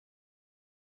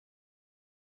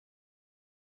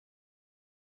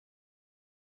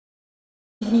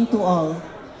evening to all.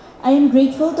 I am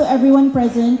grateful to everyone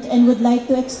present and would like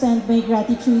to extend my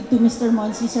gratitude to Mr.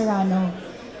 Monsi Serrano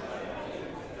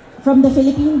from the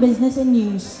Philippine Business and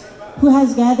News, who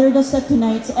has gathered us at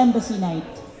tonight's Embassy Night.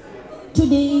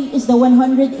 Today is the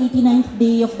 189th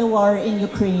day of the war in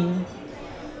Ukraine.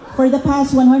 For the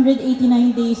past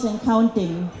 189 days and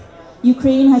counting,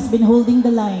 Ukraine has been holding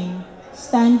the line,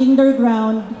 standing their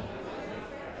ground,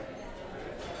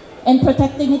 and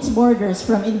protecting its borders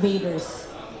from invaders.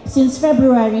 Since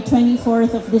February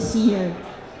 24th of this year,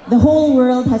 the whole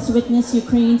world has witnessed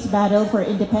Ukraine's battle for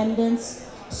independence,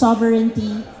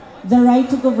 sovereignty, the right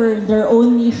to govern their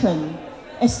own nation,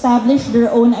 establish their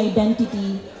own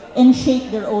identity, and shape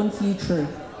their own future.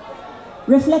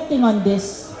 Reflecting on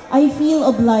this, I feel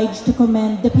obliged to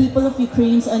commend the people of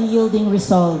Ukraine's unyielding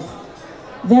resolve.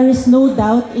 There is no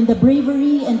doubt in the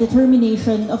bravery and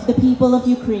determination of the people of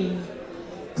Ukraine,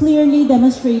 clearly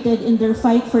demonstrated in their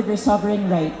fight for their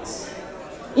sovereign rights.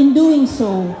 In doing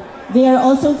so, they are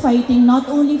also fighting not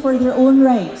only for their own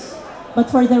rights,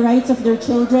 but for the rights of their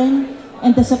children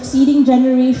and the succeeding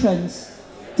generations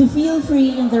to feel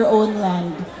free in their own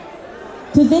land.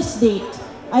 To this date,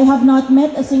 I have not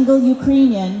met a single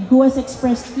Ukrainian who has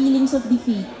expressed feelings of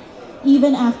defeat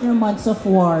even after months of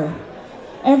war.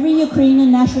 Every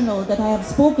Ukrainian national that I have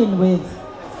spoken with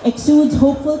exudes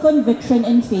hopeful conviction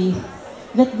and faith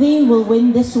that they will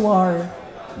win this war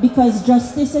because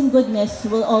justice and goodness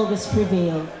will always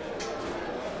prevail.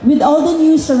 With all the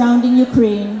news surrounding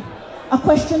Ukraine, a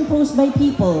question posed by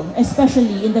people,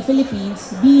 especially in the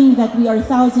Philippines, being that we are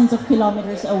thousands of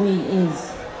kilometers away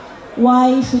is,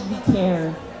 why should we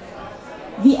care?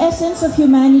 The essence of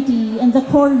humanity and the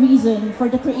core reason for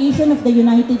the creation of the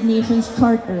United Nations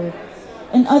Charter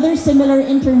and other similar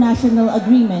international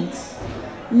agreements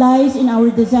lies in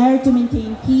our desire to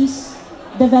maintain peace,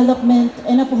 development,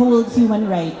 and uphold human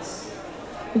rights.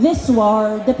 This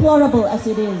war, deplorable as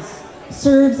it is,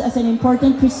 serves as an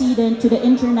important precedent to the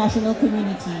international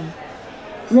community,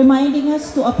 reminding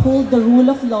us to uphold the rule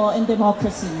of law and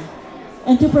democracy,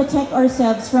 and to protect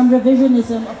ourselves from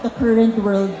revisionism of the current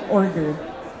world order.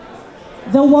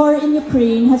 The war in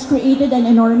Ukraine has created an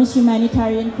enormous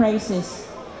humanitarian crisis,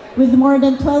 with more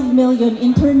than 12 million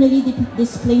internally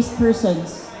displaced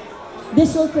persons.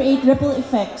 This will create ripple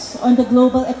effects on the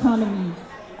global economy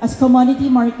as commodity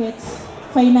markets,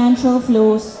 financial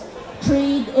flows,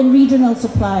 trade, and regional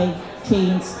supply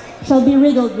chains shall be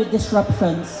riddled with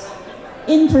disruptions.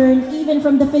 In turn, even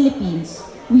from the Philippines,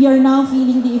 we are now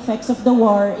feeling the effects of the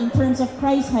war in terms of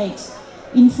price hikes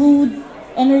in food,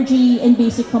 energy, and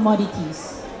basic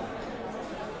commodities.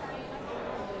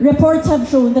 Reports have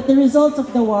shown that the results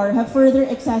of the war have further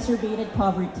exacerbated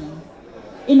poverty.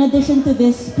 In addition to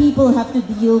this, people have to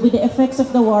deal with the effects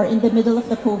of the war in the middle of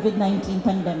the COVID-19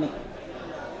 pandemic.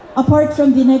 Apart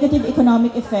from the negative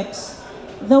economic effects,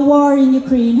 the war in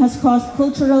Ukraine has caused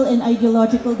cultural and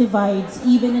ideological divides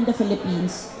even in the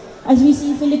Philippines, as we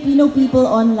see Filipino people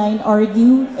online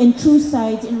argue and choose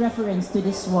sides in reference to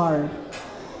this war.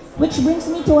 Which brings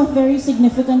me to a very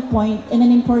significant point and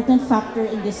an important factor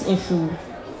in this issue.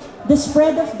 The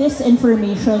spread of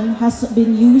disinformation has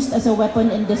been used as a weapon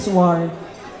in this war,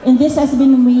 and this has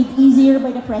been made easier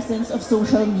by the presence of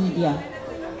social media.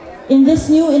 In this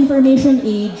new information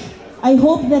age, I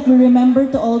hope that we remember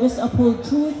to always uphold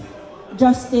truth,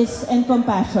 justice, and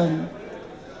compassion.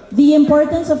 The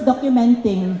importance of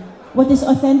documenting what is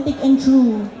authentic and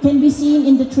true can be seen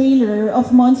in the trailer of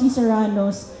Monsi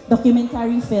Serrano's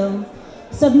documentary film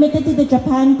submitted to the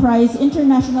Japan Prize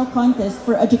International Contest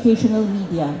for Educational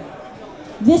Media.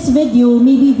 This video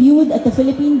may be viewed at the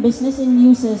Philippine Business and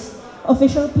News'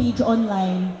 official page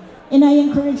online, and I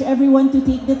encourage everyone to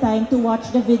take the time to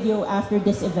watch the video after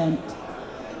this event.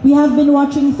 We have been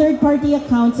watching third-party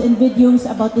accounts and videos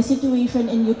about the situation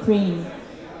in Ukraine.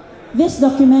 This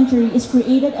documentary is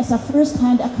created as a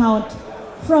first-hand account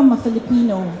from a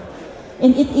Filipino,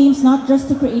 and it aims not just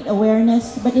to create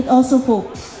awareness, but it also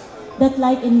hopes that,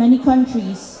 like in many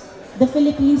countries, the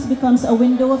Philippines becomes a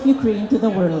window of Ukraine to the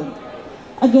world.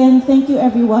 Again, thank you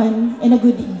everyone, and a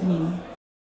good evening.